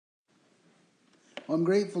Well, I'm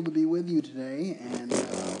grateful to be with you today,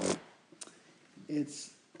 and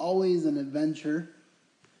it's always an adventure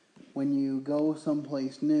when you go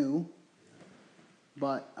someplace new,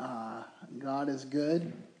 but God is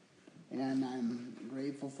good, and I'm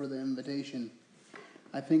grateful for the invitation.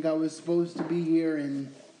 I think I was supposed to be here in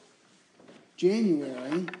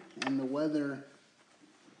January, and the weather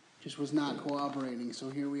just was not cooperating, so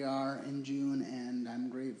here we are in June, and I'm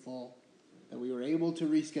grateful that we were able to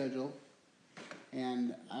reschedule.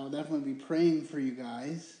 And I will definitely be praying for you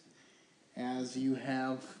guys as you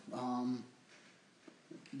have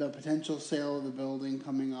the potential sale of the building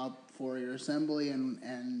coming up for your assembly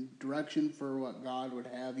and direction for what God would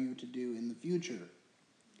have you to do in the future.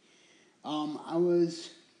 I was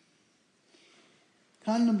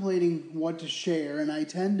contemplating what to share, and I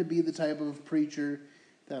tend to be the type of preacher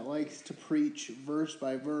that likes to preach verse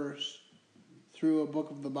by verse through a book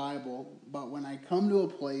of the Bible, but when I come to a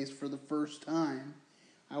place for the first time,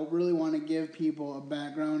 I really want to give people a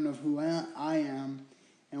background of who I am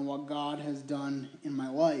and what God has done in my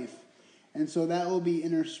life. And so that will be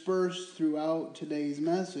interspersed throughout today's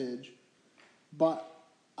message, but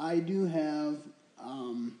I do have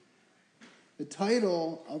the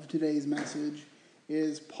title of today's message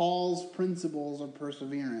is Paul's Principles of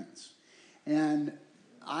Perseverance. And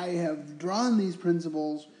I have drawn these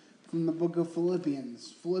principles from the book of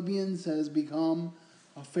Philippians. Philippians has become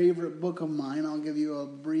a favorite book of mine. I'll give you a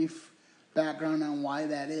brief background on why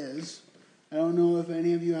that is. I don't know if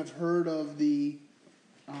any of you have heard of the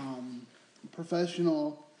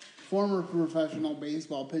former professional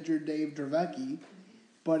baseball pitcher Dave Dravecky,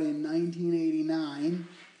 but in 1989,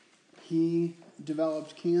 he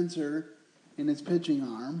developed cancer in his pitching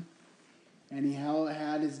arm, and he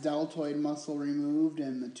had his deltoid muscle removed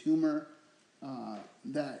and the tumor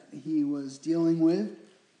that he was dealing with,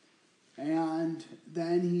 and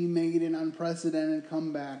then he made an unprecedented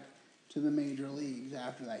comeback to the major leagues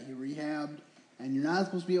after that. He rehabbed, and you're not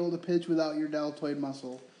supposed to be able to pitch without your deltoid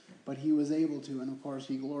muscle, but he was able to, and of course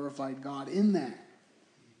he glorified God in that.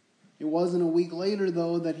 It wasn't a week later,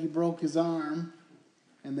 though, that he broke his arm,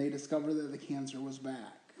 and they discovered that the cancer was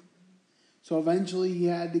back. So eventually he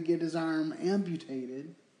had to get his arm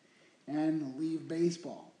amputated and leave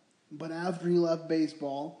baseball. But after he left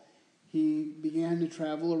baseball, he began to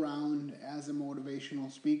travel around as a motivational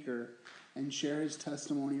speaker and share his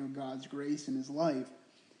testimony of God's grace in his life.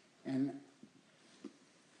 And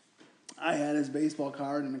I had his baseball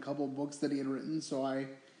card and a couple of books that he had written, so I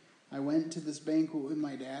went to this banquet with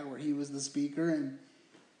my dad where he was the speaker, and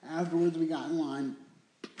afterwards we got in line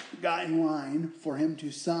for him to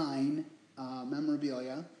sign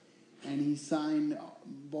memorabilia, and he signed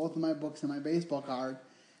both of my books and my baseball card.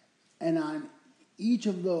 And on each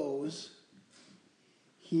of those,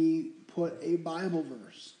 he put a Bible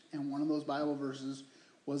verse. And one of those Bible verses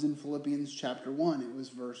was in Philippians chapter 1. It was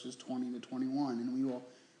verses 20 to 21. And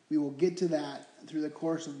we will get to that through the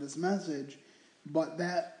course of this message. But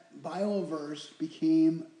that Bible verse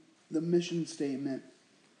became the mission statement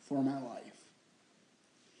for my life.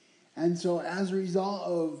 And so as a result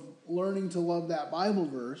of learning to love that Bible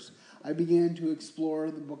verse, I began to explore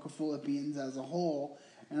the book of Philippians as a whole.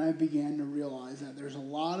 And I began to realize that there's a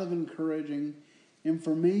lot of encouraging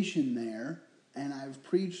information there. And I've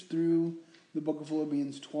preached through the book of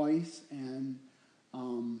Philippians twice and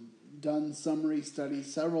done summary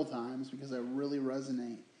studies several times because I really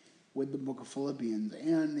resonate with the book of Philippians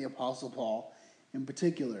and the Apostle Paul in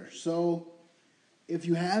particular. So if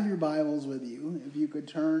you have your Bibles with you, if you could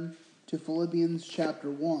turn to Philippians chapter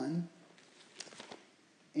 1.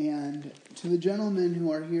 And to the gentlemen who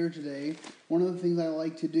are here today, one of the things I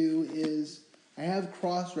like to do is I have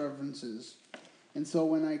cross-references. And so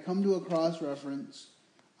when I come to a cross-reference,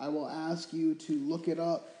 I will ask you to look it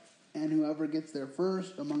up, and whoever gets there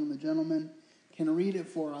first among the gentlemen can read it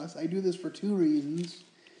for us. I do this for two reasons.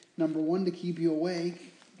 Number one, to keep you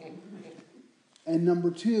awake. And number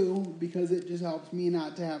two, because it just helps me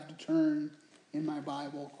not to have to turn in my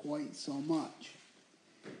Bible quite so much.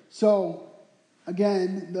 So,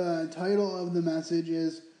 again, the title of the message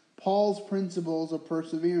is Paul's Principles of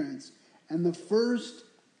Perseverance. And the first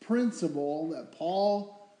principle that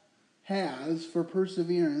Paul has for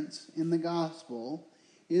perseverance in the gospel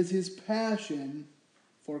is his passion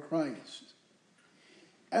for Christ.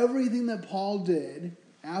 Everything that Paul did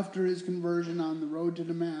after his conversion on the road to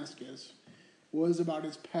Damascus was about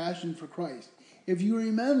his passion for Christ. If you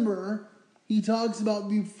remember, he talks about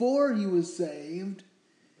before he was saved,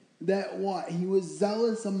 that he was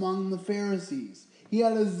zealous among the Pharisees. He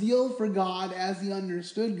had a zeal for God as he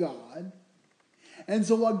understood God. And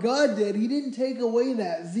so what God did, he didn't take away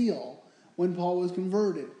that zeal when Paul was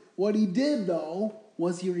converted. What he did, though,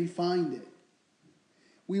 was he refined it.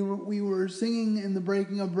 We were singing in the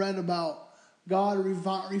breaking of bread about God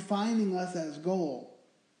refining us as gold.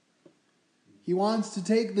 He wants to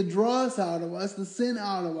take the dross out of us, the sin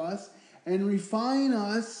out of us, and refine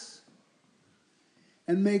us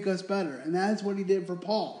and make us better. And that's what he did for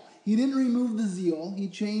Paul. He didn't remove the zeal. He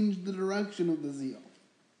changed the direction of the zeal.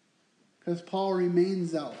 Because Paul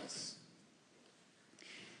remains zealous.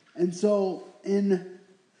 And so in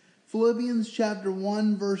Philippians chapter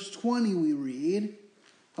 1, verse 20, we read,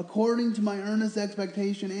 according to my earnest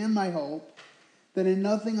expectation and my hope, that in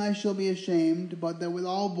nothing I shall be ashamed, but that with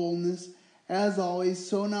all boldness, as always,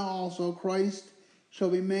 so now also Christ shall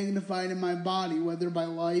be magnified in my body, whether by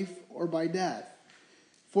life or by death.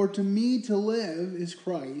 For to me to live is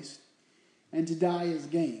Christ, and to die is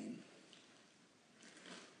gain.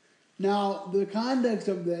 Now, the context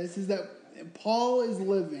of this is that Paul is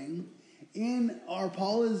living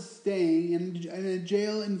Paul is staying in a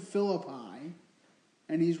jail in Philippi,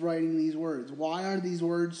 and he's writing these words. Why are these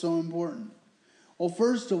words so important? Well,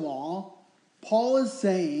 first of all, Paul is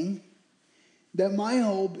saying that my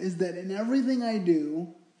hope is that in everything I do,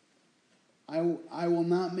 I will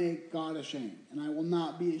not make God ashamed, and I will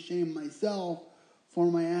not be ashamed myself for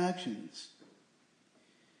my actions.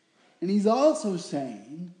 And he's also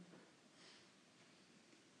saying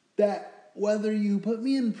that whether you put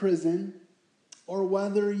me in prison or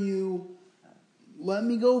whether you let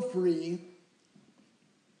me go free,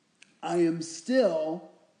 I am still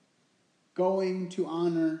going to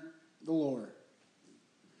honor the Lord.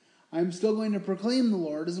 I'm still going to proclaim the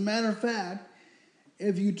Lord. As a matter of fact,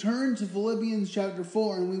 if you turn to Philippians chapter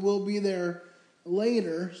 4, and we will be there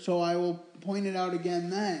later, so I will point it out again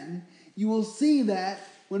then, you will see that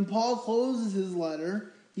when Paul closes his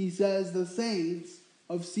letter, he says, the saints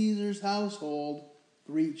of Caesar's household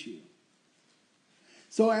greet you.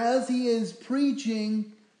 So as he is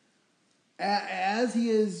preaching, as he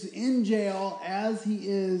is in jail, as he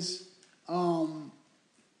is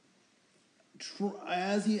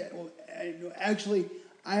actually,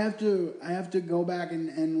 I have to go back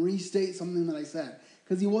and restate something that I said.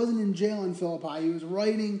 Because he wasn't in jail in Philippi. He was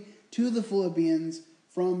writing to the Philippians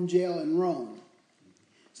from jail in Rome.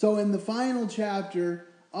 So in the final chapter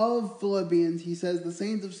of Philippians, he says, the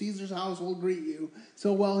saints of Caesar's household greet you.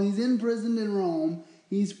 So while he's imprisoned in Rome,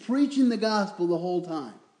 he's preaching the gospel the whole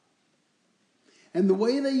time. And the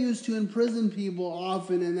way they used to imprison people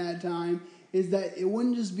often in that time is that it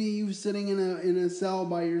wouldn't just be you sitting in a cell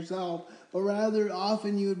by yourself, but rather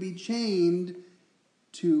often you would be chained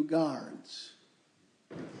to guards.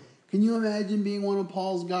 Can you imagine being one of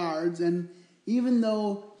Paul's guards? And even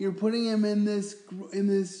though you're putting him in this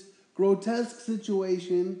grotesque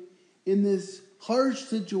situation, in this harsh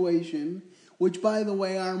situation, which, by the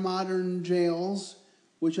way, our modern jails,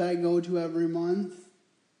 which I go to every month,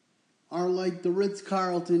 are like the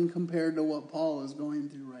Ritz-Carlton compared to what Paul is going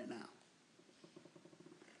through right now.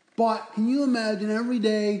 But can you imagine every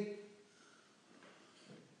day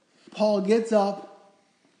Paul gets up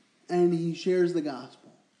and he shares the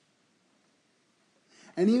gospel?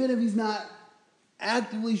 And even if he's not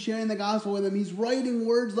actively sharing the gospel with them, he's writing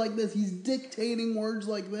words like this, he's dictating words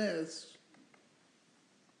like this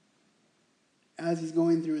as he's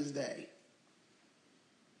going through his day.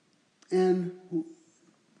 And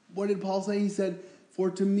what did Paul say? He said,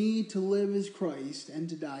 for to me to live is Christ and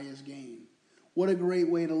to die is gain. What a great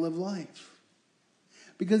way to live life.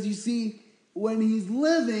 Because you see, when he's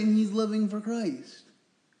living for Christ.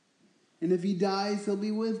 And if he dies, he'll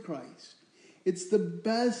be with Christ. It's the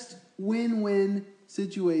best win-win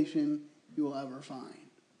situation you will ever find.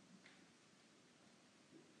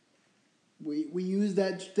 We use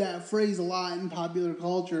that phrase a lot in popular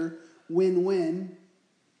culture, win-win,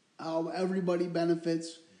 how everybody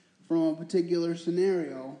benefits from a particular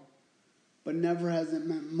scenario, but never has it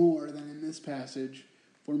meant more than in this passage,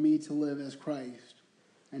 for me to live as Christ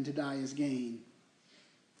and to die as gain.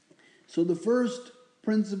 So the first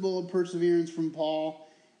principle of perseverance from Paul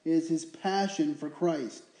is his passion for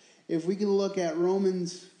Christ. If we can look at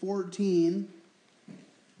Romans 14,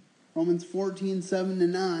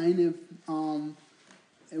 7-9,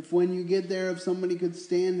 if when you get there, if somebody could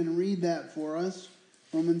stand and read that for us,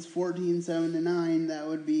 Romans 14, 7-9, that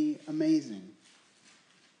would be amazing.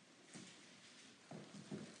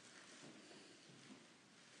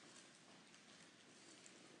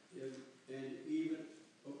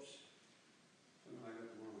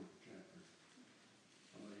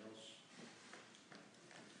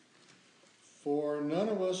 For none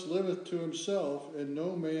of us liveth to himself, and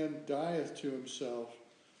no man dieth to himself.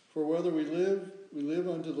 For whether we live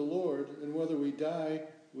unto the Lord, and whether we die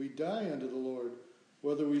unto the Lord.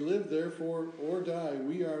 Whether we live therefore or die,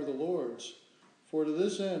 we are the Lord's. For to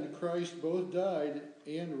this end Christ both died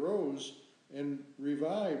and rose and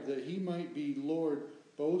revived, that he might be Lord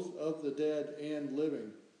both of the dead and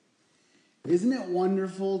living. Isn't it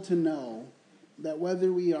wonderful to know that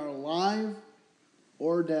whether we are alive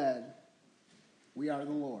or dead, we are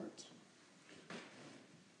the Lord's?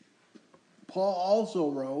 Paul also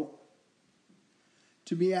wrote,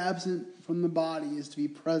 to be absent from the body is to be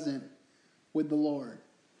present with the Lord.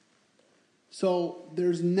 So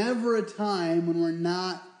there's never a time when we're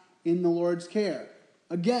not in the Lord's care.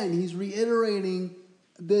 Again, he's reiterating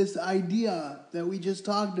this idea that we just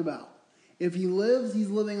talked about. If he lives, he's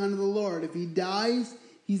living under the Lord. If he dies,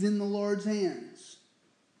 he's in the Lord's hands.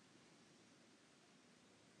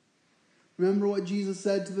 Remember what Jesus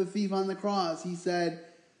said to the thief on the cross. He said,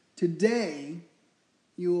 today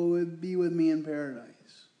you will be with me in paradise.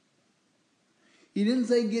 He didn't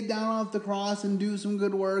say get down off the cross and do some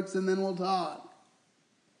good works and then we'll talk.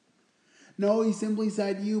 No, he simply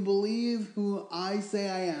said, you believe who I say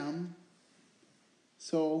I am,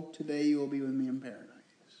 so today you will be with me in paradise.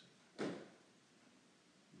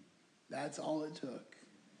 That's all it took.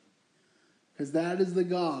 Because that is the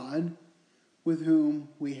God with whom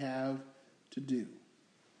we have to do.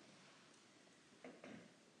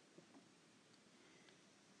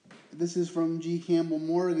 This is from G. Campbell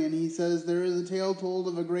Morgan. He says, there is a tale told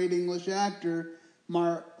of a great English actor,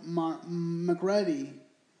 Macready.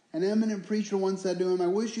 An eminent preacher once said to him, I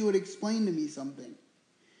wish you would explain to me something.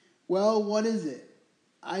 Well, what is it?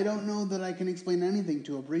 I don't know that I can explain anything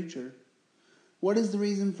to a preacher. What is the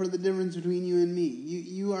reason for the difference between you and me?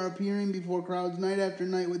 You are appearing before crowds night after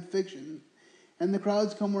night with fiction, and the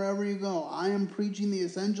crowds come wherever you go. I am preaching the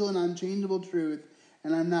essential and unchangeable truth,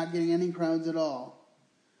 and I'm not getting any crowds at all.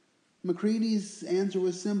 Macready's answer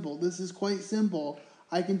was simple. This is quite simple.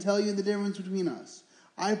 I can tell you the difference between us.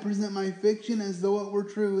 I present my fiction as though it were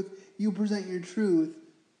truth. You present your truth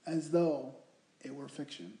as though it were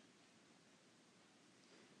fiction.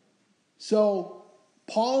 So,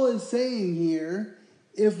 Paul is saying here,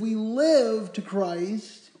 if we live to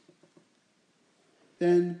Christ,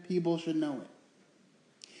 then people should know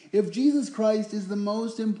it. If Jesus Christ is the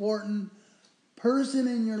most important person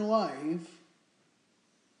in your life,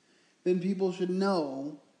 then people should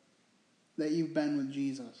know that you've been with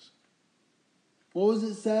Jesus. What was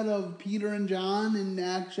it said of Peter and John in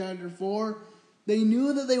Acts chapter 4? They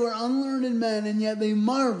knew that they were unlearned men, and yet they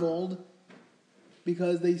marveled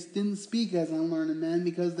because they didn't speak as unlearned men,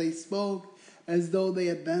 because they spoke as though they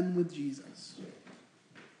had been with Jesus.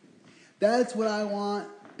 That's what I want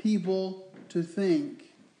people to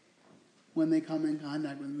think when they come in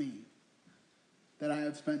contact with me, that I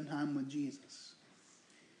have spent time with Jesus.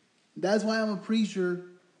 That's why I'm a preacher,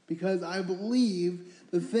 because I believe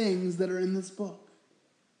the things that are in this book.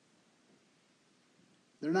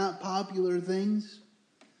 They're not popular things.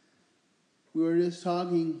 We were just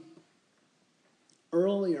talking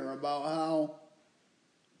earlier about how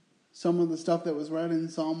some of the stuff that was read in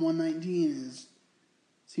Psalm 119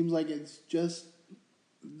 seems like it's just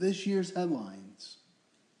this year's headlines.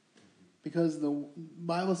 Because the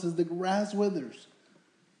Bible says the grass withers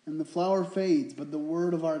and the flower fades, but the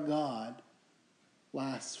word of our God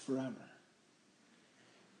lasts forever.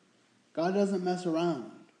 God doesn't mess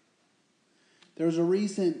around. There's a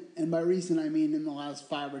recent, and by recent I mean in the last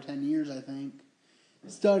 5 or 10 years, I think,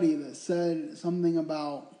 study that said something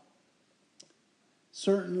about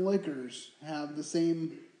certain liquors have the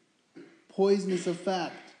same poisonous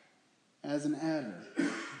effect as an adder,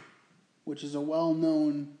 which is a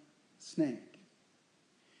well-known snake.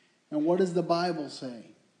 And what does the Bible say?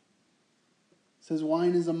 It says,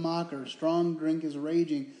 wine is a mocker, strong drink is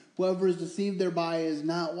raging. Whoever is deceived thereby is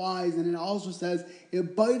not wise. And it also says,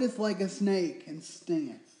 it biteth like a snake and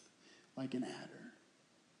stingeth like an adder.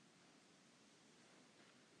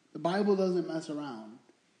 The Bible doesn't mess around.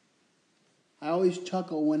 I always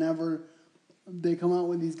chuckle whenever they come out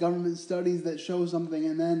with these government studies that show something,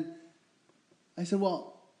 and then I said,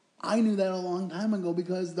 well, I knew that a long time ago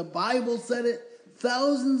because the Bible said it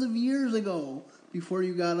thousands of years ago before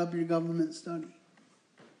you got up your government study.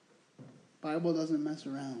 Bible doesn't mess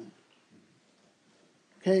around.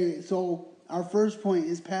 Okay, so our first point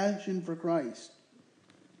is passion for Christ.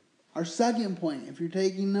 Our second point, if you're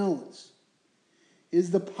taking notes, is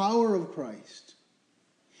the power of Christ.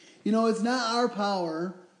 You know, it's not our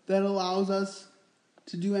power that allows us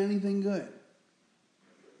to do anything good.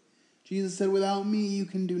 Jesus said, without me, you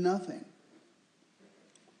can do nothing.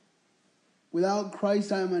 Without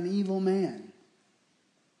Christ, I am an evil man.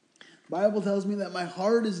 The Bible tells me that my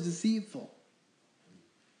heart is deceitful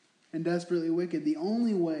and desperately wicked. The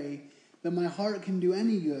only way that my heart can do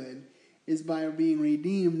any good is by being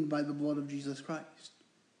redeemed by the blood of Jesus Christ.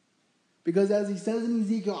 Because as he says in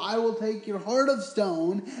Ezekiel, I will take your heart of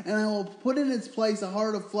stone and I will put in its place a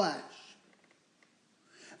heart of flesh.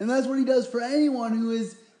 And that's what he does for anyone who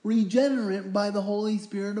is regenerate by the Holy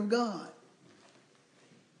Spirit of God.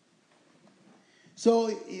 So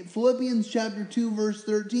Philippians chapter 2 verse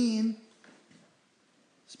 13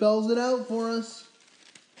 spells it out for us.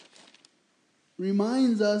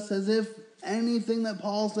 Reminds us as if anything that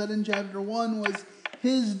Paul said in chapter 1 was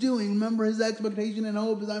his doing. Remember, his expectation and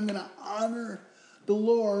hope is I'm going to honor the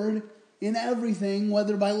Lord in everything,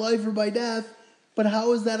 whether by life or by death. But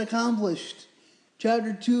how is that accomplished?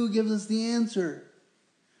 Chapter 2 gives us the answer.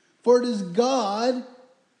 For it is God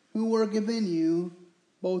who worketh in you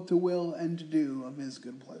both to will and to do of his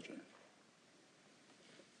good pleasure.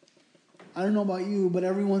 I don't know about you, but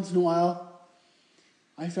every once in a while,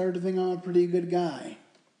 I start to think I'm a pretty good guy.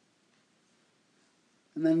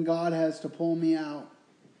 And then God has to pull me out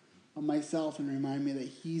of myself and remind me that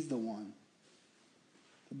he's the one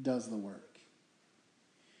that does the work.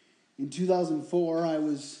 In 2004, I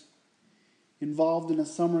was involved in a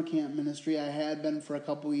summer camp ministry. I had been for a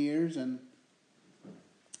couple years, and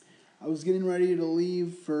I was getting ready to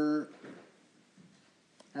leave for,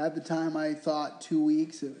 at the time I thought 2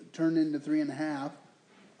 weeks. It turned into 3.5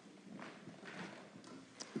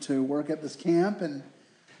 to work at this camp, and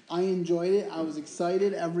I enjoyed it. I was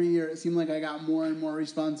excited. Every year it seemed like I got more and more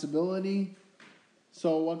responsibility.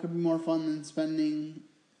 So what could be more fun than spending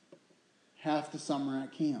half the summer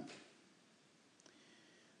at camp?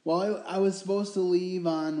 Well, I was supposed to leave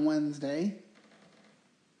on Wednesday,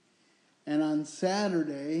 and on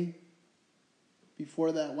Saturday,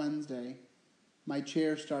 before that Wednesday, my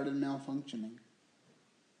chair started malfunctioning.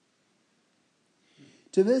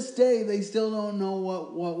 To this day, they still don't know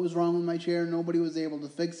what was wrong with my chair. Nobody was able to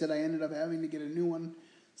fix it. I ended up having to get a new one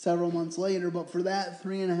several months later. But for that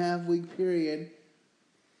 3.5 week period,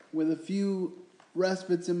 with a few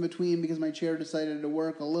respites in between because my chair decided to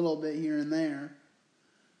work a little bit here and there,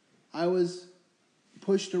 I was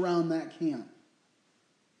pushed around that camp.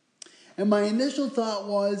 And my initial thought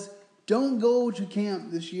was, don't go to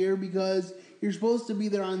camp this year because you're supposed to be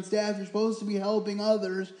there on staff. You're supposed to be helping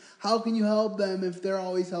others. How can you help them if they're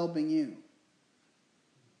always helping you?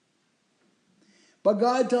 But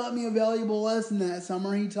God taught me a valuable lesson that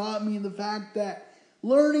summer. He taught me the fact that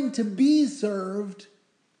learning to be served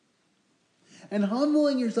and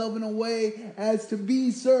humbling yourself in a way as to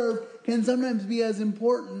be served can sometimes be as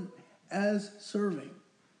important as serving.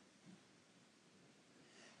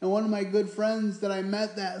 And one of my good friends that I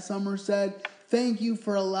met that summer said, thank you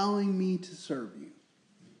for allowing me to serve you.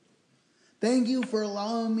 Thank you for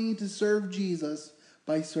allowing me to serve Jesus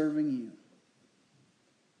by serving you.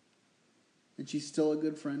 And she's still a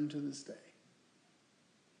good friend to this day.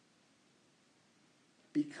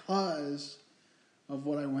 Because of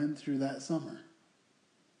what I went through that summer.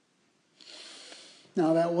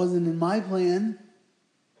 Now, that wasn't in my plan,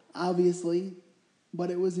 obviously, but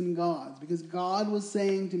it was in God's. Because God was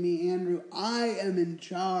saying to me, Andrew, I am in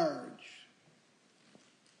charge.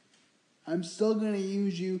 I'm still going to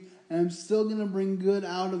use you, and I'm still going to bring good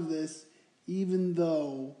out of this, even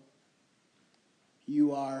though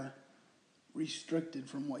you are restricted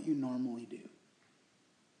from what you normally do.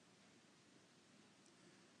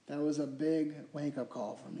 That was a big wake-up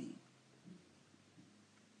call for me.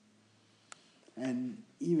 And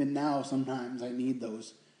even now, sometimes I need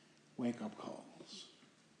those wake-up calls.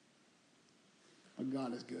 But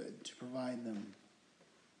God is good to provide them.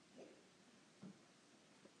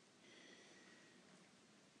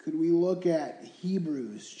 Could we look at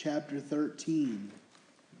Hebrews chapter 13,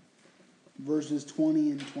 verses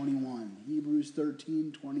 20 and 21? Hebrews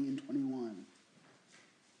 13, 20 and 21.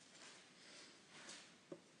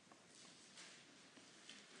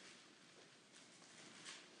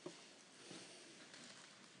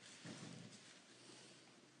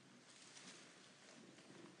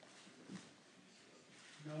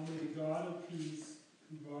 Now may the God of peace,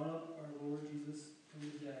 who brought up our Lord Jesus from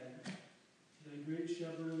the dead, the great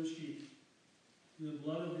shepherd of the sheep, through the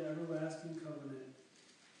blood of the everlasting covenant,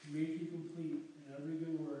 make you complete in every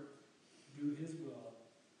good work, to do his will,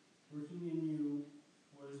 working in you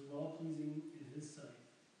what is well-pleasing in his sight,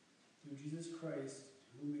 through Jesus Christ,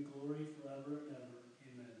 to whom be glory forever and ever.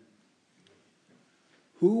 Amen.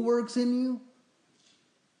 Who works in you?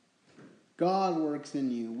 God works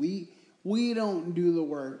in you. We don't do the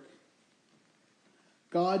work.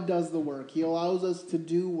 God does the work. He allows us to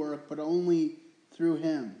do work, but only through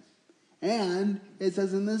him. And it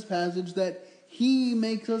says in this passage that he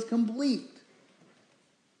makes us complete.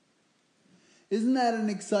 Isn't that an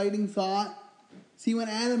exciting thought? See, when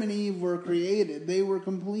Adam and Eve were created, they were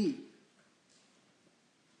complete.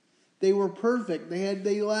 They were perfect.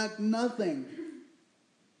 They lacked nothing.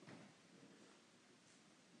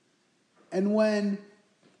 And when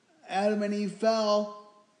Adam and Eve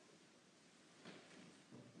fell,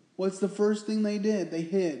 what's the first thing they did? They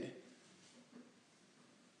hid.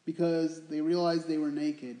 Because they realized they were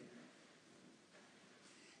naked.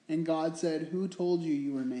 And God said, "Who told you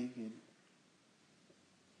you were naked?"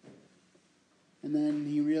 And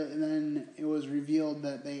then it was revealed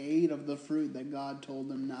that they ate of the fruit that God told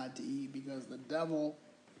them not to eat, because the devil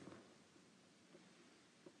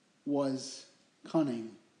was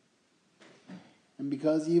cunning. And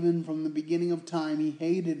because even from the beginning of time he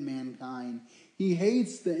hated mankind, he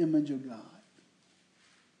hates the image of God.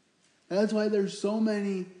 That's why there's so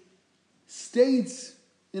many states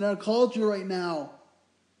in our culture right now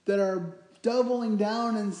that are doubling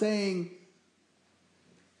down and saying,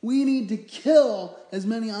 we need to kill as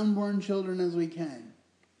many unborn children as we can.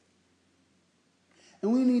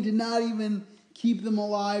 And we need to not even keep them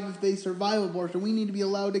alive if they survive abortion. We need to be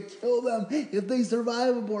allowed to kill them if they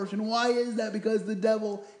survive abortion. Why is that? Because the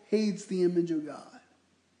devil hates the image of God.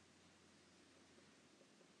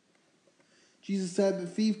 Jesus said, "The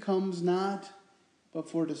thief comes not, but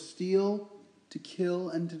for to steal, to kill,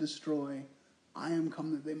 and to destroy. I am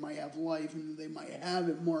come that they might have life, and that they might have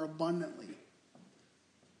it more abundantly."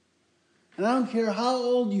 And I don't care how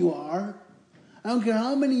old you are. I don't care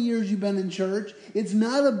how many years you've been in church. It's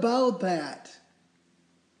not about that.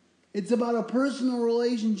 It's about a personal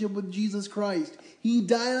relationship with Jesus Christ. He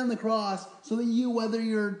died on the cross so that you, whether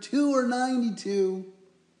you're 2 or 92,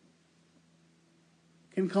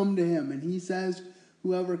 can come to him. And he says,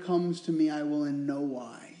 "Whoever comes to me, I will in no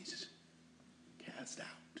wise cast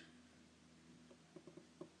out."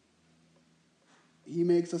 He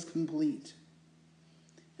makes us complete.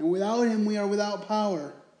 And without him, we are without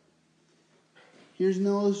power. Here's an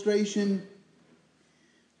illustration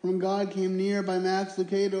from God Came Near by Max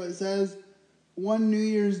Lucado. It says, one New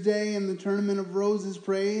Year's Day in the Tournament of Roses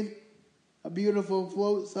parade, a beautiful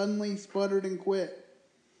float suddenly sputtered and quit.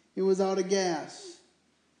 It was out of gas.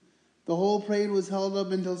 The whole parade was held up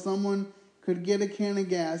until someone could get a can of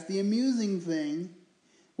gas. The amusing thing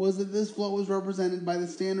was that this float was represented by the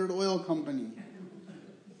Standard Oil Company.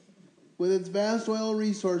 With its vast oil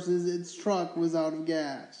resources, its truck was out of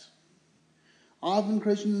gas. Often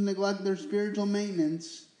Christians neglect their spiritual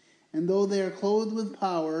maintenance, and though they are clothed with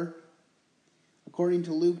power, according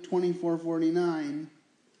to Luke 24:49,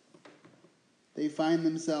 they find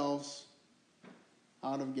themselves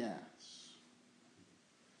out of gas.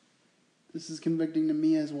 This is convicting to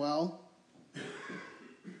me as well.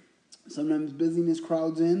 Sometimes busyness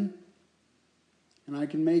crowds in, and I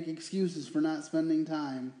can make excuses for not spending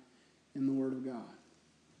time in the Word of God.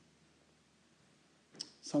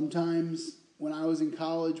 Sometimes, when I was in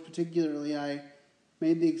college particularly, I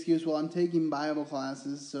made the excuse, well, I'm taking Bible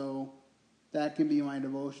classes, so that can be my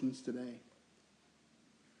devotions today.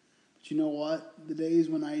 But you know what? The days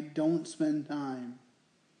when I don't spend time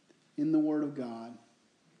in the Word of God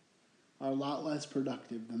are a lot less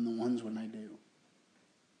productive than the ones when I do.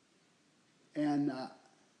 And I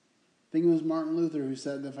think it was Martin Luther who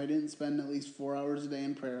said that if I didn't spend at least 4 hours a day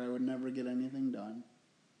in prayer, I would never get anything done.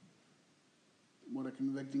 What a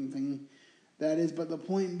convicting thing that is. But the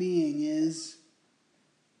point being is,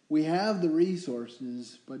 we have the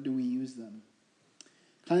resources, but do we use them?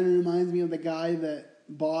 Kind of reminds me of the guy that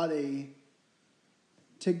bought a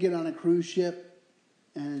ticket on a cruise ship,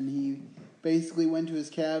 and he basically went to his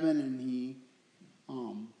cabin and he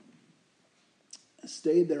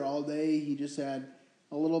stayed there all day. He just had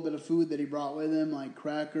a little bit of food that he brought with him, like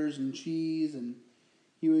crackers and cheese, and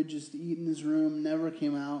he would just eat in his room, never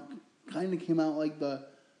came out. Kind of came out like the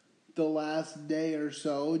last day or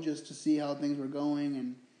so, just to see how things were going.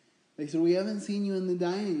 And they said, "We haven't seen you in the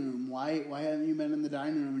dining room. Why haven't you been in the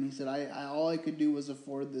dining room?" And he said, all I could do was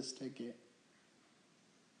afford this ticket.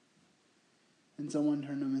 And someone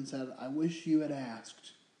turned to him and said, "I wish you had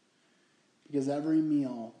asked, because every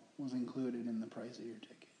meal was included in the price of your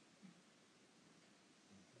ticket."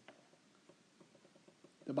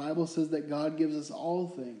 The Bible says that God gives us all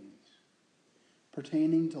things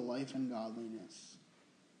pertaining to life and godliness.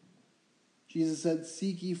 Jesus said,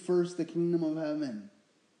 "Seek ye first the kingdom of heaven,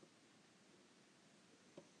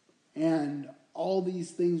 and all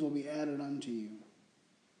these things will be added unto you."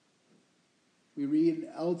 We read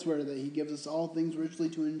elsewhere that he gives us all things richly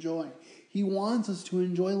to enjoy. He wants us to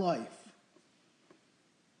enjoy life.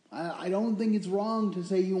 I don't think it's wrong to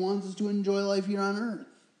say he wants us to enjoy life here on earth.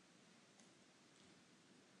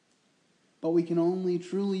 But we can only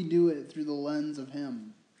truly do it through the lens of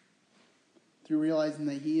Him, through realizing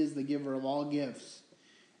that He is the giver of all gifts,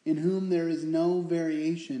 in whom there is no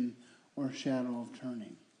variation or shadow of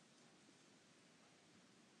turning.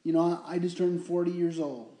 You know, I just turned 40 years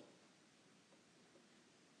old.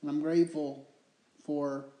 And I'm grateful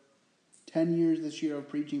for 10 years this year of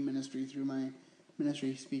preaching ministry through my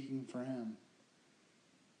ministry Speaking for Him.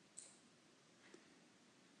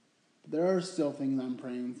 But there are still things I'm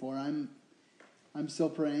praying for. I'm still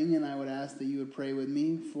praying, and I would ask that you would pray with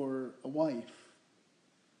me for a wife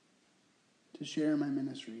to share my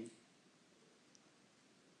ministry.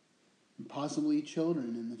 And possibly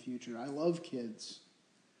children in the future. I love kids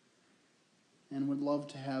and would love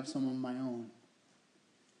to have some of my own.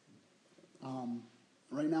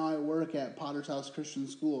 Right now I work at Potter's House Christian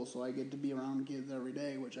School, so I get to be around kids every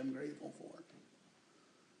day, which I'm grateful for.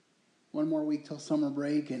 One more week till summer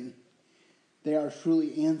break, and they are truly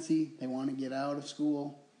antsy. They want to get out of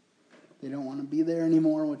school. They don't want to be there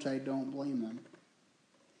anymore, which I don't blame them.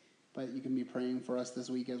 But you can be praying for us this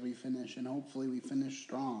week as we finish, and hopefully we finish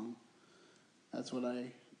strong. That's what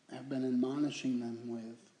I have been admonishing them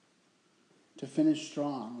with. To finish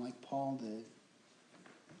strong, like Paul did.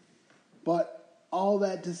 But all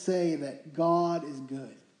that to say that God is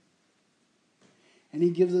good. And He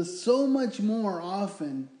gives us so much more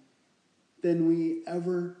often than we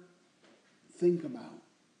ever think about.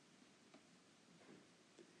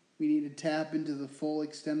 We need to tap into the full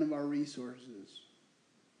extent of our resources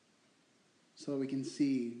so that we can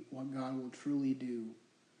see what God will truly do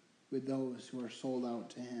with those who are sold out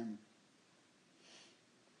to Him.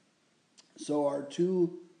 So our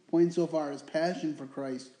 2 points so far is passion for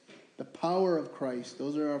Christ, the power of Christ.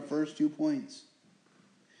 Those are our first 2 points.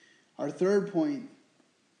 Our third point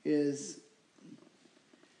is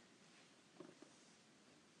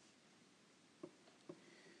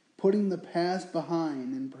putting the past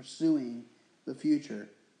behind and pursuing the future.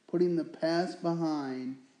 Putting the past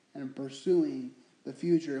behind and pursuing the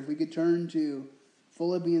future. If we could turn to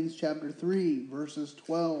Philippians chapter 3, verses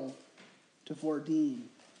 12 to 14.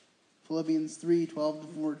 Philippians 3, 12 to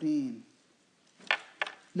 14.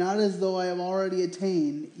 Not as though I have already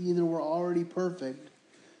attained, either were already perfect,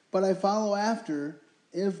 but I follow after,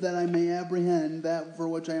 if that I may apprehend that for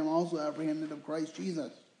which I am also apprehended of Christ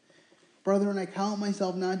Jesus. Brethren, I count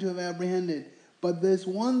myself not to have apprehended, but this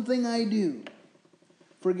one thing I do,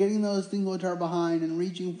 forgetting those things which are behind and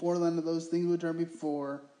reaching forth unto those things which are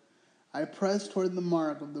before, I press toward the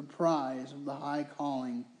mark of the prize of the high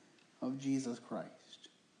calling of Jesus Christ,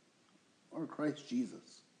 or Christ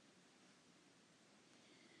Jesus.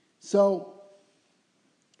 So,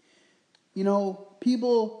 you know,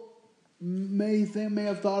 people may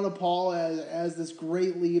have thought of Paul as this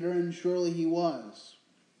great leader, and surely he was.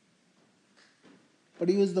 But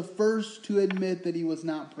he was the first to admit that he was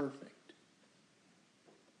not perfect.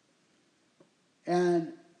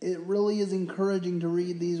 And it really is encouraging to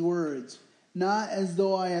read these words. Not as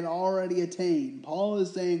though I had already attained. Paul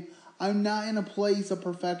is saying, I'm not in a place of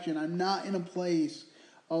perfection. I'm not in a place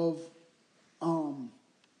of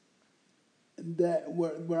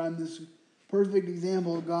where I'm this perfect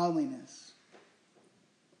example of godliness.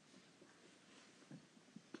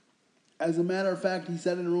 As a matter of fact, he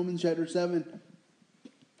said in Romans chapter 7,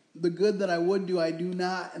 the good that I would do, I do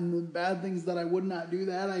not, and the bad things that I would not do,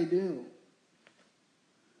 that I do.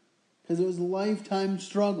 Because it was a lifetime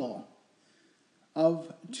struggle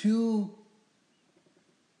of two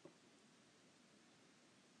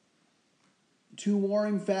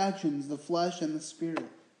warring factions, the flesh and the spirit.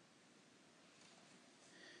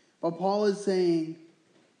 But Paul is saying,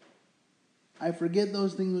 I forget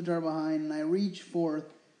those things which are behind, and I reach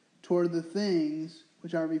forth toward the things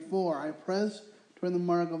which are before. I press toward the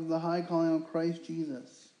mark of the high calling of Christ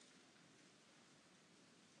Jesus.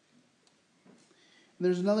 And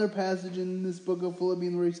there's another passage in this book of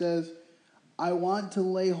Philippians where he says, I want to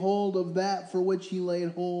lay hold of that for which He laid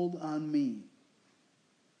hold on me.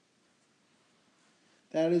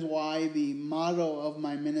 That is why the motto of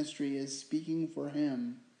my ministry is Speaking for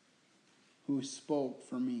Him who spoke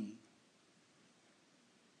for me.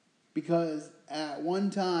 Because at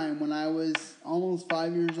one time when I was almost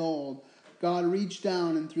 5 years old, God reached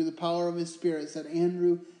down and through the power of His Spirit said,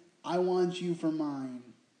 Andrew, I want you for mine.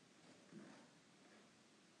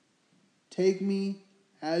 Take me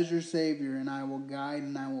as your Savior, and I will guide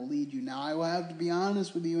and I will lead you. Now, I will have to be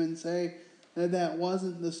honest with you and say that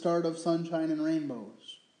wasn't the start of sunshine and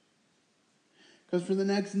rainbows. Because for the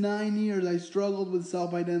next 9 years, I struggled with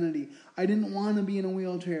self-identity. I didn't want to be in a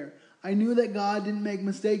wheelchair. I knew that God didn't make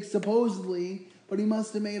mistakes, supposedly, but He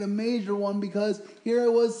must have made a major one because here I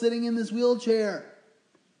was sitting in this wheelchair.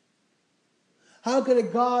 How could a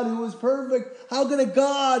God who was perfect, how could a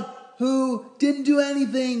God who didn't do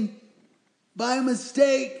anything by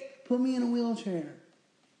mistake put me in a wheelchair?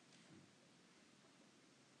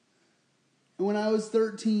 And when I was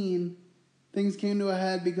 13, things came to a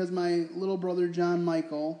head because my little brother John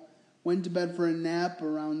Michael went to bed for a nap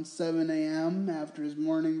around 7 a.m. after his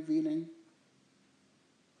morning feeding.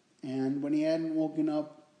 And when he hadn't woken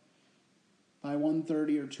up by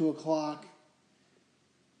 1:30 or 2 o'clock,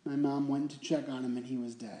 my mom went to check on him and he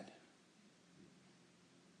was dead.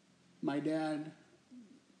 My dad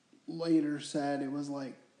later said it was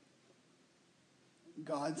like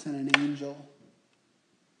God sent an angel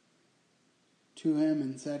to him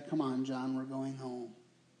and said, "Come on, John, we're going home."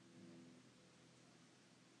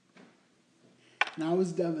 And I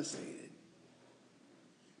was devastated.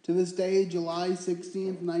 To this day, July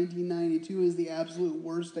 16th, 1992 is the absolute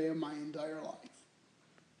worst day of my entire life.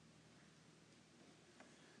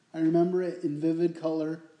 I remember it in vivid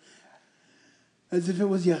color, as if it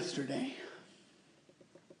was yesterday.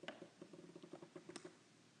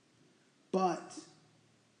 But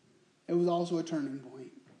it was also a turning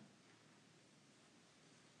point.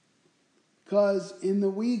 Because in the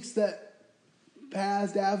weeks that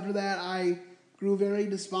passed after that, I grew very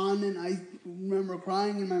despondent. I remember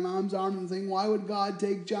crying in my mom's arms and saying, why would God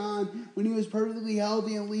take John when he was perfectly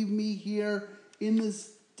healthy and leave me here in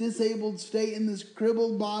this disabled state, in this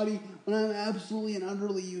crippled body, when I'm absolutely and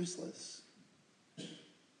utterly useless?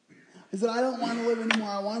 I said, I don't want to live anymore.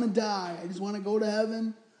 I want to die. I just want to go to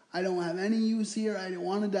heaven. I don't have any use here. I don't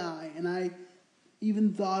want to die. And I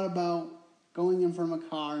even thought about going in front of a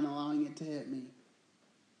car and allowing it to hit me.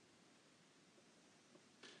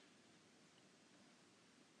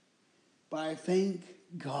 But I thank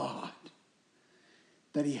God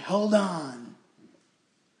that he held on,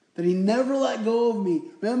 that he never let go of me.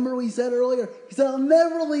 Remember we said earlier, he said, I'll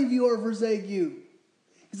never leave you or forsake you.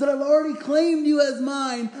 He said, I've already claimed you as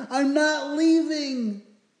mine. I'm not leaving.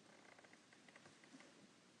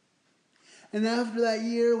 And after that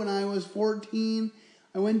year, when I was 14,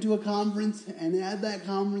 I went to a conference, and at that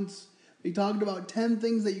conference, they talked about 10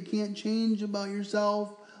 things that you can't change about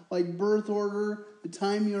yourself, like birth order, the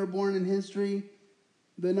time you were born in history,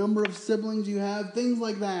 the number of siblings you have, things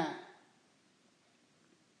like that.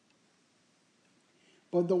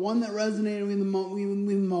 But the one that resonated with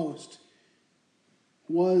me the most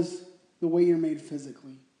was the way you're made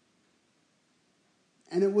physically.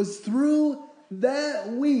 And it was through that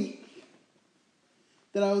week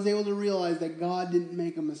that I was able to realize that God didn't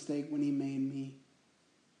make a mistake when he made me.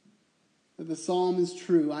 That the psalm is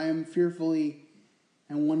true. I am fearfully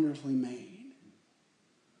and wonderfully made.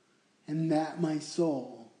 And that my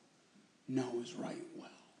soul knows right well.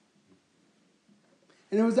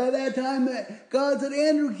 And it was at that time that God said,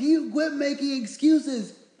 Andrew, quit making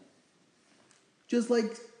excuses. Just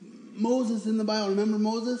like Moses in the Bible. Remember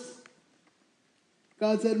Moses?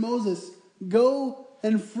 God said, Moses, go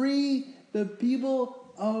and free the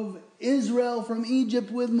people of Israel from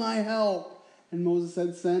Egypt with my help. And Moses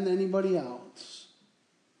said, send anybody else.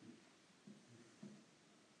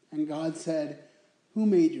 And God said, who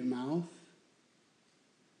made your mouth?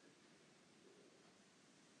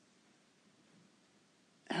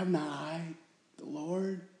 Have not I, the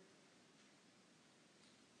Lord?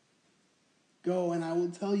 Go and I will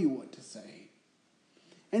tell you what to say.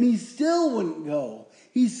 And he still wouldn't go.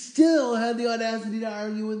 He still had the audacity to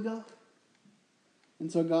argue with God. And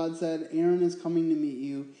so God said, Aaron is coming to meet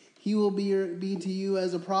you. He will be to you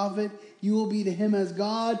as a prophet. You will be to him as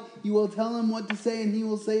God. You will tell him what to say, and he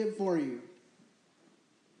will say it for you.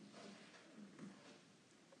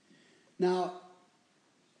 Now,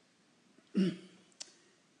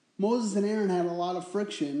 Moses and Aaron had a lot of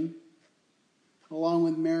friction along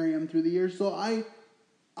with Miriam through the years. So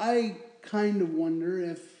I kind of wonder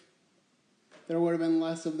if there would have been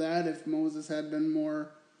less of that if Moses had been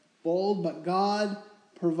more bold. But God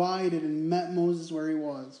provided and met Moses where he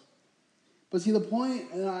was. But see, the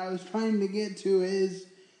point that I was trying to get to is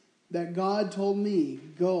that God told me,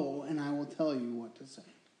 go and I will tell you what to say.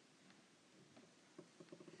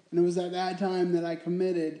 And it was at that time that I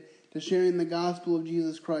committed to sharing the gospel of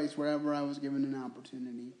Jesus Christ wherever I was given an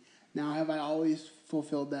opportunity. Now, have I always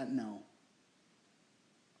fulfilled that? No.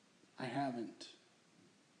 I haven't.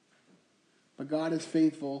 But God is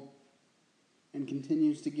faithful and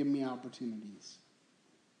continues to give me opportunities.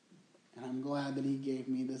 And I'm glad that he gave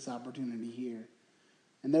me this opportunity here.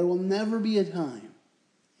 And there will never be a time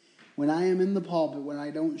when I am in the pulpit when I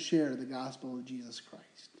don't share the gospel of Jesus Christ.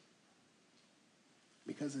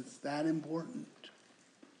 Because it's that important.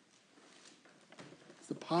 It's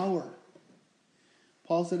the power.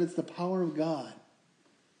 Paul said it's the power of God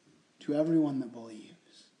to everyone that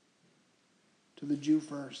believes, to the Jew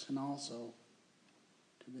first and also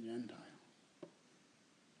to the Gentile.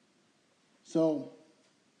 So,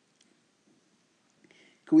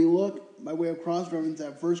 can we look by way of cross-reference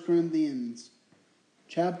at 1 Corinthians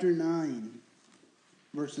chapter 9,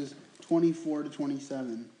 verses 24 to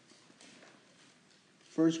 27.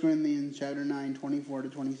 1 Corinthians chapter 9, 24 to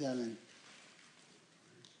 27.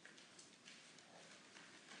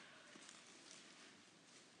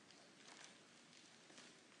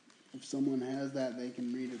 If someone has that, they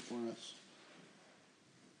can read it for us.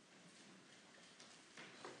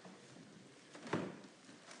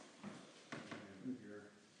 Here.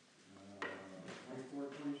 24,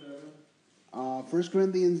 27. 1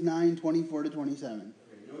 Corinthians 9, 24 to 27.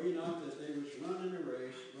 Okay, know ye not that they which run in a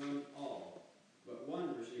race run all, but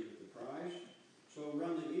one receiveth the prize? So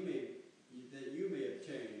run that you may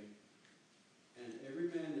obtain. And every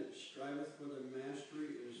man that striveth for the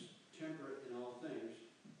mastery is temperate in all things.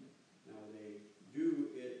 Now they do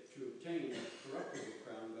it to obtain a corruptible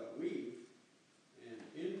crown, but we an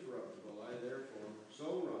incorruptible. I therefore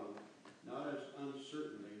so run, not as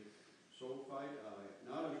uncertainly, so fight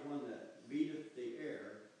I, not as one that beateth the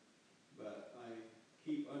air, but I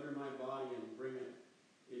keep under my body and bring it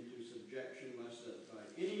into subjection, lest that by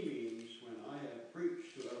any means, when I have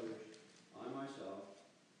preached to others, I myself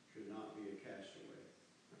should not be a castaway.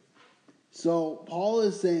 So, Paul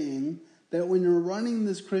is saying that when you're running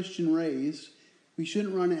this Christian race, we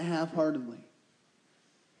shouldn't run it half-heartedly.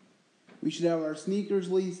 We should have our sneakers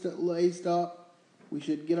laced up, we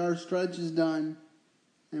should get our stretches done,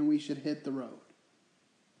 and we should hit the road.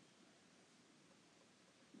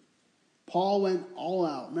 Paul went all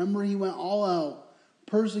out. Remember, he went all out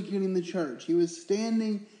persecuting the church. He was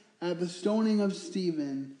standing at the stoning of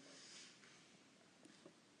Stephen,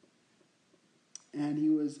 and he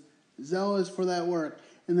was zealous for that work.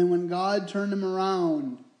 And then when God turned him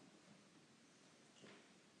around,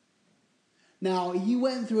 now he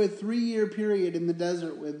went through a 3-year period in the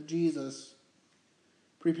desert with Jesus,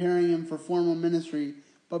 preparing him for formal ministry.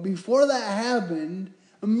 But before that happened,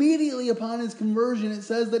 immediately upon his conversion, it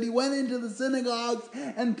says that he went into the synagogues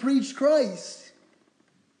and preached Christ.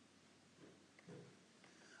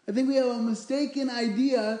 I think we have a mistaken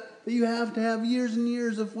idea that you have to have years and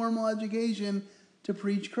years of formal education to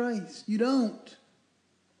preach Christ. You don't.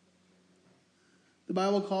 The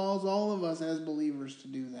Bible calls all of us as believers to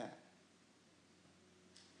do that.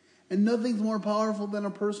 And nothing's more powerful than a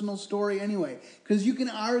personal story anyway. Because you can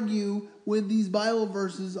argue with these Bible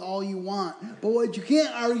verses all you want. But what you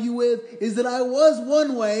can't argue with is that I was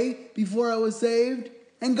one way before I was saved,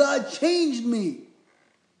 and God changed me.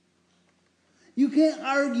 You can't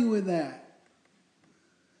argue with that.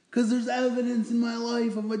 Because there's evidence in my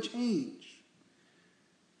life of a change.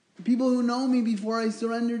 The people who know me before I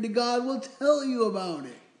surrendered to God will tell you about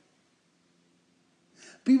it.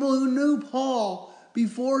 People who knew Paul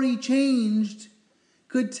before he changed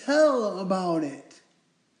could tell about it.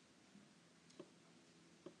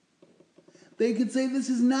 They could say, this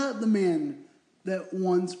is not the man that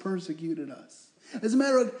once persecuted us. As a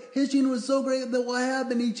matter of fact, his change was so great that what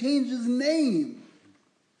happened, he changed his name.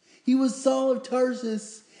 He was Saul of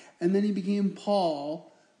Tarsus, and then he became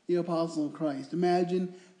Paul, the apostle of Christ.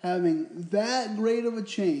 Imagine having that great of a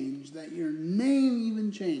change, that your name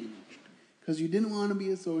even changed, because you didn't want to be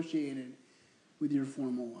associated with your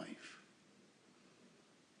formal life.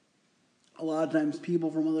 A lot of times people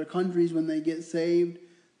from other countries, when they get saved,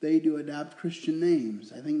 they do adopt Christian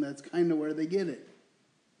names. I think that's kind of where they get it.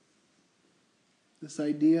 This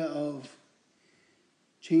idea of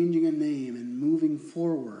changing a name and moving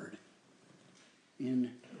forward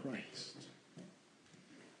in Christ.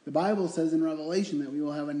 The Bible says in Revelation that we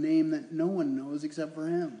will have a name that no one knows except for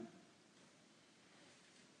him.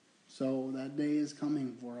 So that day is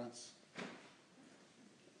coming for us.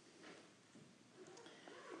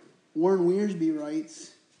 Warren Wiersbe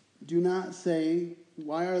writes, do not say,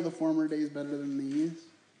 why are the former days better than these?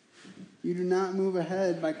 You do not move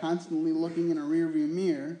ahead by constantly looking in a rearview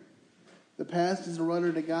mirror. The past is a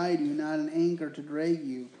rudder to guide you, not an anchor to drag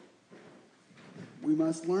you. We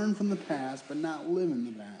must learn from the past, but not live in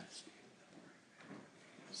the past.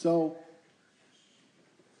 So,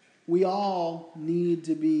 we all need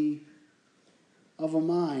to be of a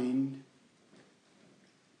mind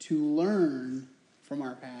to learn from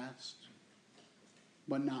our past,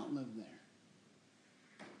 but not live there.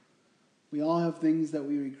 We all have things that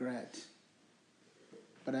we regret.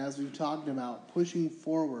 But as we've talked about, pushing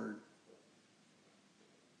forward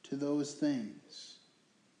to those things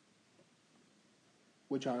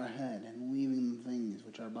which are ahead and leaving the things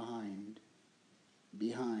which are behind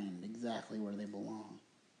exactly where they belong.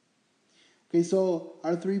 Okay, so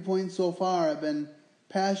our 3 points so far have been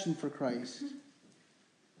passion for Christ.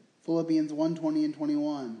 Philippians 1:20 and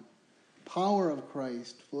 21. Power of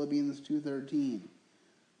Christ. Philippians 2:13.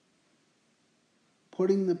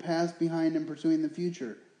 Putting the past behind and pursuing the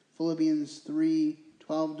future. Philippians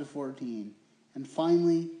 3:12 to 14. And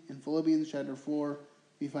finally, in Philippians chapter 4,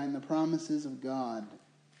 we find the promises of God.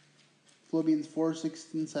 Philippians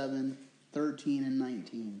 4:6 and 7, 13 and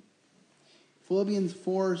 19. Philippians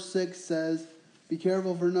 4:6 says, "Be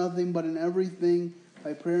careful for nothing, but in everything,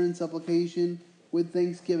 by prayer and supplication, with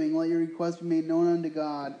thanksgiving, let your requests be made known unto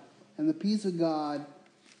God, and the peace of God,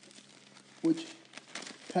 which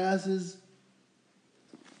passes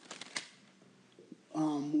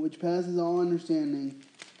all understanding,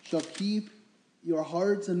 shall keep your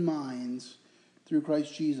hearts and minds through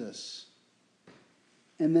Christ Jesus."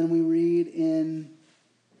 And then we read in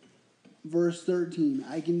verse 13,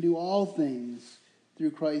 "I can do all things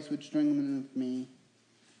through Christ which strengtheneth me."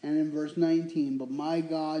 And in verse 19, "But my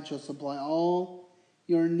God shall supply all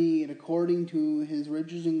your need according to his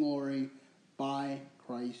riches and glory by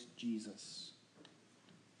Christ Jesus."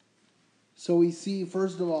 So we see,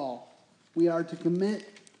 first of all, we are to commit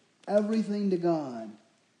everything to God,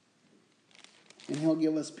 and he'll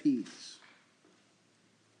give us peace.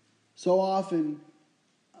 So often,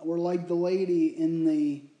 we're like the lady in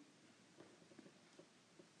the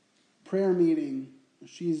prayer meeting.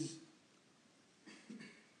 She's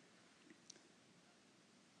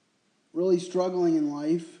really struggling in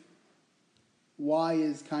life. Why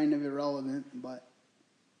is kind of irrelevant, but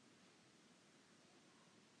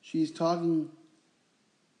she's talking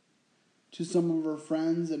to some of her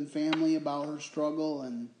friends and family about her struggle,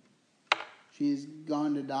 and she's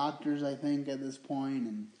gone to doctors, I think, at this point,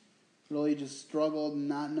 and really just struggled and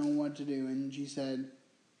not knowing what to do. And she said,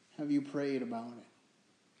 "Have you prayed about it?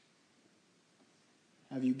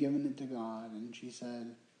 Have you given it to God?" And she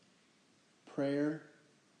said, "Prayer,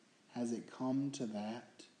 has it come to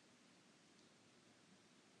that?"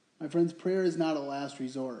 My friends, prayer is not a last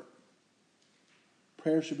resort.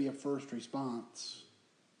 Prayer should be a first response.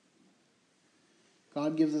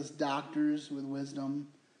 God gives us doctors with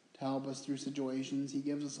wisdom to help us through situations. He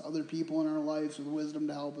gives us other people in our lives with wisdom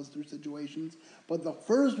to help us through situations. But the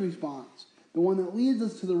first response, the one that leads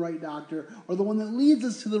us to the right doctor or the one that leads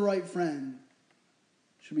us to the right friend,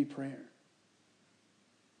 should be prayer.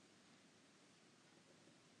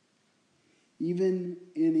 Even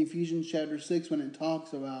in Ephesians chapter 6, when it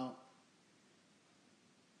talks about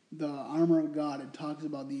the armor of God, it talks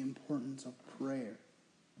about the importance of prayer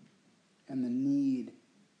and the need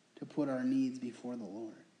to put our needs before the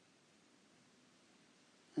Lord.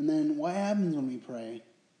 And then what happens when we pray?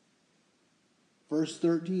 Verse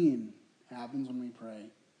 13 happens when we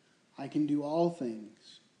pray. "I can do all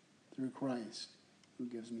things through Christ who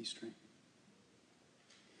gives me strength."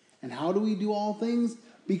 And how do we do all things?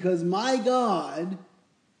 Because my God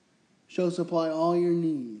shall supply all your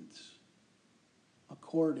needs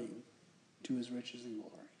according to his riches and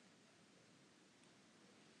glory.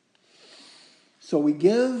 So we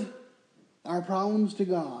give our problems to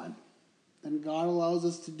God, and God allows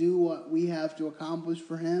us to do what we have to accomplish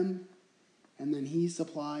for him, and then he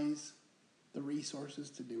supplies the resources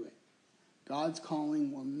to do it. God's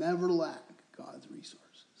calling will never lack God's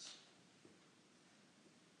resources.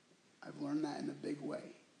 I've learned that in a big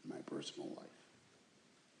way in my personal life.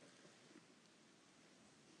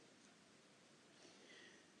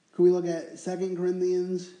 Can we look at 2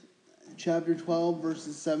 Corinthians chapter 12,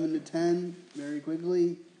 verses 7 to 10 very quickly?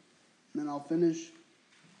 And then I'll finish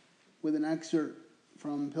with an excerpt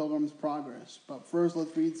from Pilgrim's Progress. But first,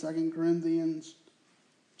 let's read 2 Corinthians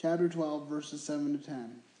chapter 12, verses 7 to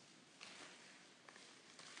 10.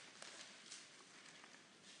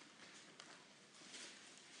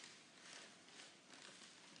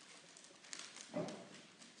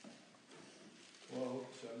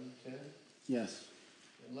 Yes.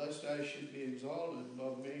 "And lest I should be exalted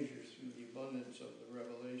above measure through the abundance of the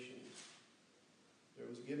revelations, there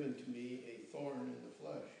was given to me a thorn in the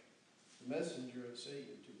flesh, the messenger of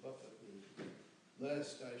Satan to buffet me,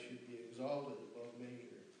 lest I should be exalted above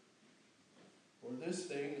measure. For this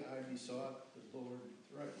thing I besought the Lord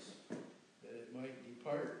thrice, that it might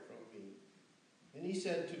depart from me. And he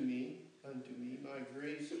said unto me, My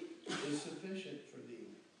grace is sufficient for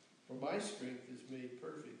thee, for my strength is made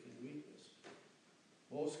perfect in weakness.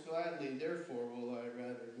 Most gladly, therefore, will I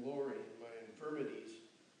rather glory in my infirmities,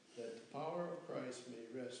 that the power of Christ may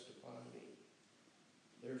rest upon me.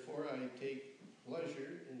 Therefore I take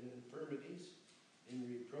pleasure in infirmities, in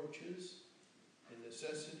reproaches, in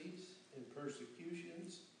necessities, in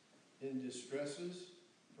persecutions, in distresses,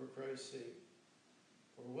 for Christ's sake.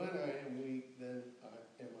 For when I am weak, then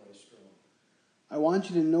am I strong. I want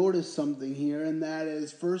you to notice something here, and that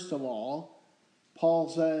is, first of all, Paul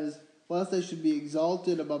says, lest I should be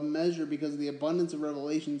exalted above measure because of the abundance of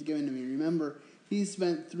revelations given to me. Remember, he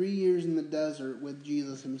spent 3 years in the desert with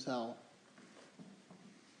Jesus himself.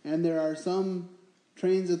 And there are some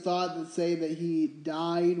trains of thought that say that he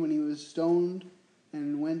died when he was stoned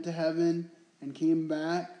and went to heaven and came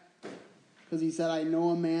back. Because he said, I know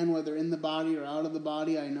a man, whether in the body or out of the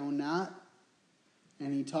body, I know not.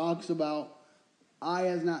 And he talks about, eye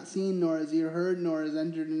has not seen, nor has ear heard, nor has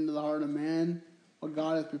entered into the heart of man what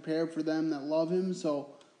God has prepared for them that love him.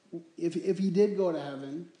 So if he did go to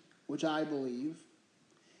heaven, which I believe,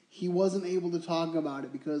 he wasn't able to talk about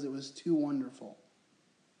it because it was too wonderful.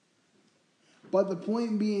 But the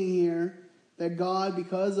point being here, that God,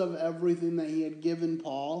 because of everything that he had given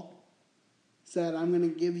Paul, said, I'm going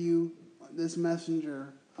to give you this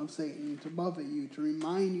messenger of Satan to buffet you, to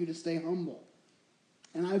remind you to stay humble.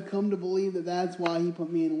 And I've come to believe that that's why he put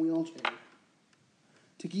me in a wheelchair.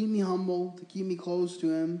 To keep me humble, to keep me close to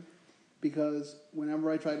him, because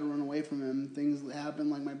whenever I try to run away from him, things happen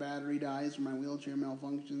like my battery dies or my wheelchair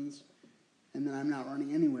malfunctions, and then I'm not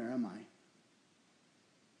running anywhere, am I?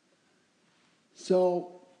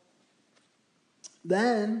 So,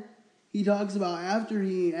 then he talks about after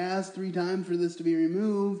he asked 3 times for this to be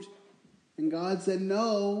removed, and God said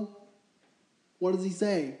no, what does he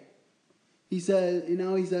say? He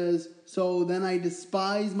says, so then I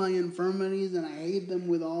despise my infirmities and I hate them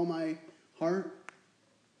with all my heart.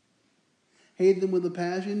 Hate them with a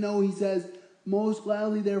passion. No, he says, most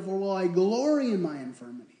gladly therefore will I glory in my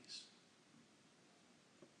infirmities.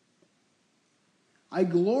 I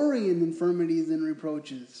glory in infirmities and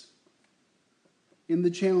reproaches, in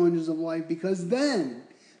the challenges of life, because then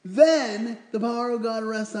the power of God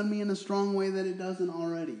rests on me in a strong way that it doesn't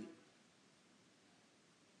already.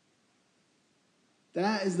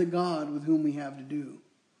 That is the God with whom we have to do.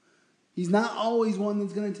 He's not always one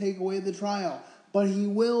that's going to take away the trial, but he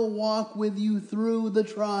will walk with you through the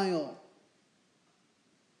trial.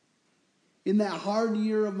 In that hard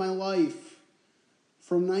year of my life,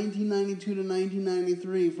 from 1992 to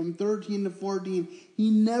 1993, from 13 to 14, he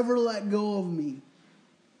never let go of me.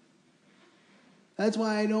 That's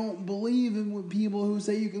why I don't believe in people who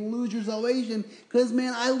say you can lose your salvation, because,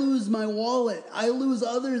 man, I lose my wallet. I lose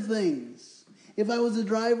other things. If I was a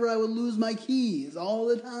driver, I would lose my keys all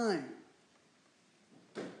the time,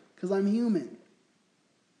 because I'm human.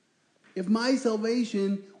 If my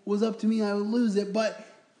salvation was up to me, I would lose it. But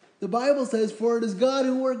the Bible says, for it is God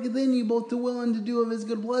who worketh in you both to will and to do of his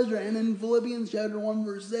good pleasure. And in Philippians chapter 1,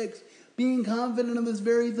 verse 6, being confident of this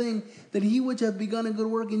very thing, that he which hath begun a good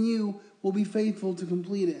work in you will be faithful to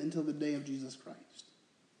complete it until the day of Jesus Christ.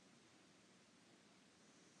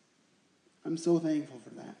 I'm so thankful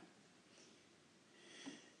for that.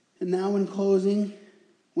 And now in closing,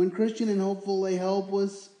 when Christian and hopeful lay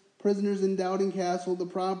helpless, prisoners in Doubting Castle, the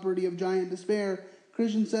property of giant despair,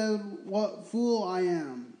 Christian said, what fool I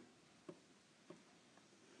am.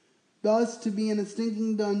 Thus to be in a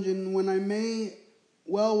stinking dungeon when I may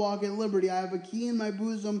well walk at liberty. I have a key in my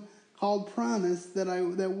bosom called promise that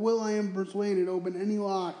will I am persuaded open any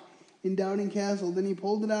lock in Doubting Castle. Then he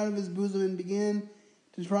pulled it out of his bosom and began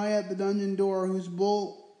to try at the dungeon door, whose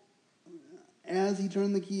bolt, as he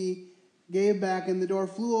turned the key, gave back, and the door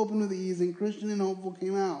flew open with ease, and Christian and hopeful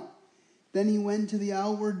came out. Then he went to the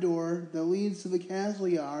outward door that leads to the castle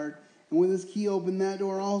yard, and with his key opened that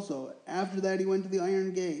door also. After that he went to the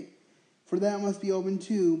iron gate, for that must be opened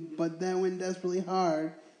too, but that went desperately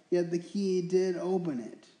hard, yet the key did open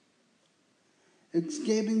it.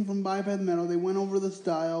 Escaping from Bypath Meadow, they went over the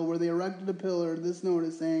stile, where they erected a pillar, this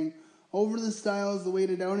notice, saying, over the stile is the way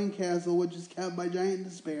to Doubting Castle, which is kept by giant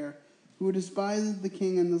despair, who despises the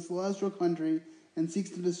king in the celestial country, and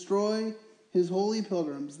seeks to destroy his holy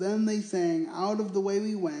pilgrims. Then they sang, out of the way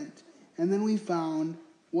we went, and then we found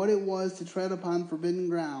what it was to tread upon forbidden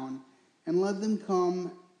ground, and let them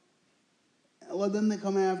that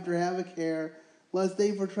come after have a care, lest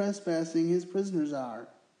they for trespassing his prisoners are,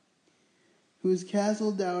 whose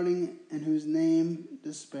castle doubting and whose name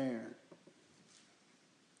despair.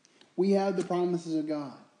 We have the promises of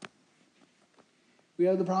God. We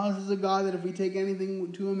have the promises of God that if we take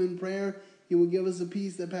anything to him in prayer, he will give us a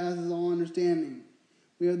peace that passes all understanding.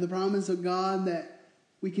 We have the promise of God that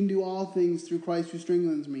we can do all things through Christ who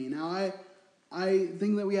strengthens me. Now, I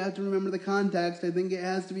think that we have to remember the context. I think it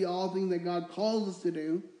has to be all things that God calls us to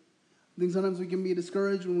do. I think sometimes we can be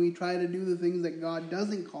discouraged when we try to do the things that God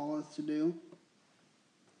doesn't call us to do.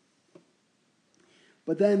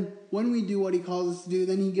 But then, when we do what he calls us to do,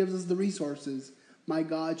 then he gives us the resources. My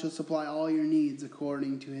God shall supply all your needs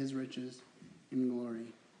according to his riches in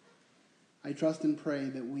glory. I trust and pray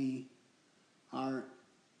that we are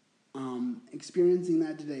experiencing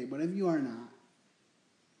that today. But if you are not,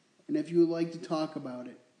 and if you would like to talk about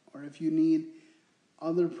it, or if you need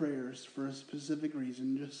other prayers for a specific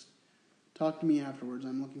reason, just talk to me afterwards.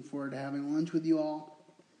 I'm looking forward to having lunch with you all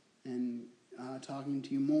and talking to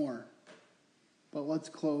you more. But let's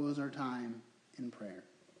close our time in prayer.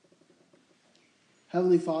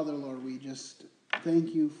 Heavenly Father, Lord, we just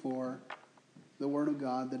thank you for the Word of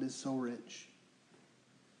God that is so rich.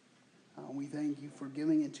 We thank you for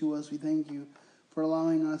giving it to us. We thank you for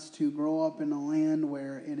allowing us to grow up in a land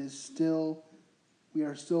where we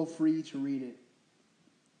are still free to read it.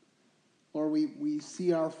 Lord, we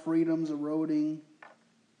see our freedoms eroding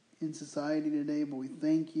in society today, but we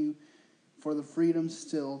thank you for the freedom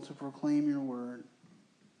still to proclaim your word.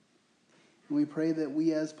 And we pray that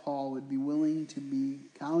we as Paul would be willing to be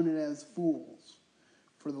counted as fools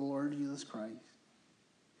for the Lord Jesus Christ.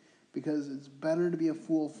 Because it's better to be a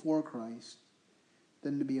fool for Christ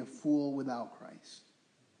than to be a fool without Christ.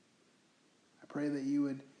 I pray that you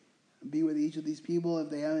would be with each of these people. If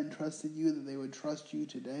they haven't trusted you, that they would trust you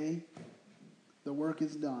today. The work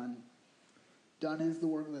is done. Done is the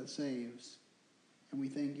work that saves. And we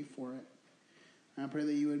thank you for it. And I pray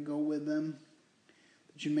that you would go with them,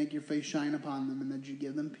 that you make your face shine upon them, and that you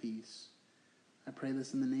give them peace. I pray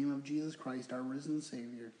this in the name of Jesus Christ, our risen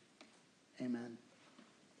Savior. Amen.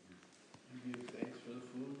 You give thanks for the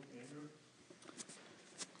food